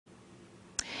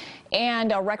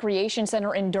And a recreation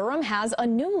center in Durham has a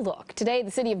new look. Today,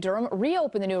 the city of Durham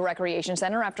reopened the new recreation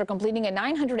center after completing a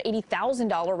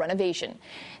 $980,000 renovation.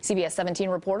 CBS 17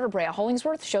 reporter Brea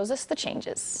Hollingsworth shows us the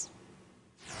changes.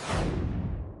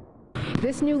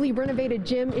 This newly renovated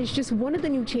gym is just one of the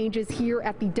new changes here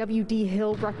at the W.D.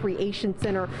 Hill Recreation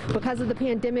Center. Because of the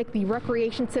pandemic, the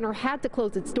Recreation Center had to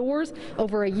close its doors.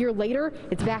 Over a year later,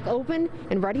 it's back open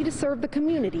and ready to serve the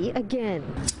community again.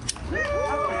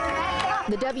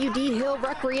 The W.D. Hill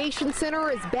Recreation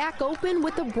Center is back open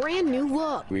with a brand new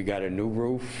look. We got a new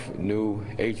roof, new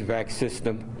HVAC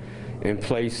system in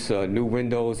place, new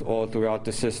windows all throughout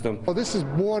the system. Oh, this is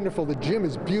wonderful. The gym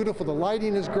is beautiful. The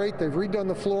lighting is great. They've redone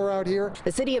the floor out here.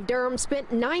 The city of Durham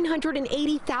spent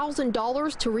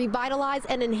 $980,000 to revitalize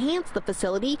and enhance the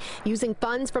facility using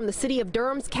funds from the city of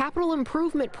Durham's capital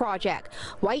improvement project.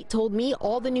 White told me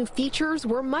all the new features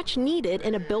were much needed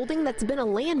in a building that's been a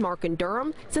landmark in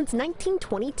Durham since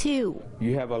 1922.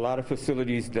 You have a lot of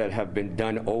facilities that have been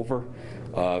done over,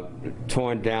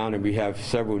 torn down, and we have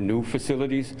several new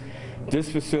facilities.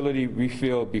 This facility, we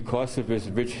feel, because of its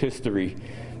rich history,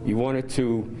 we wanted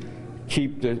to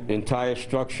keep the entire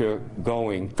structure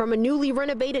going. From a newly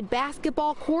renovated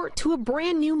basketball court to a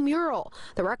brand new mural,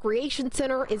 the Recreation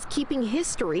Center is keeping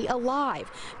history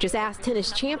alive. Just ask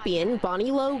tennis champion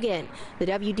Bonnie Logan. The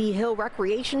W.D. Hill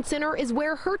Recreation Center is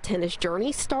where her tennis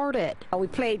journey started. We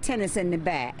played tennis in the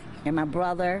back, and my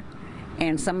brother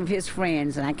and some of his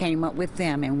friends, and I came up with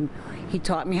them, and he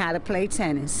taught me how to play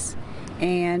tennis.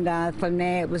 And from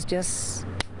there, it was just,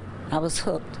 I was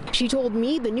hooked. She told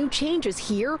me the new changes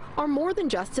here are more than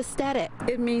just aesthetic.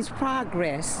 It means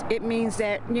progress. It means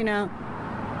that, you know,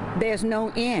 there's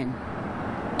no end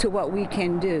to what we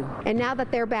can do. And now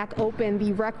that they're back open,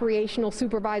 the recreational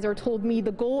supervisor told me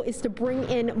the goal is to bring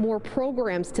in more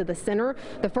programs to the center.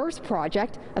 The first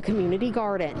project, a community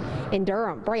garden. In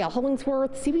Durham, Brea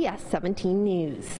Hollingsworth, CBS 17 News.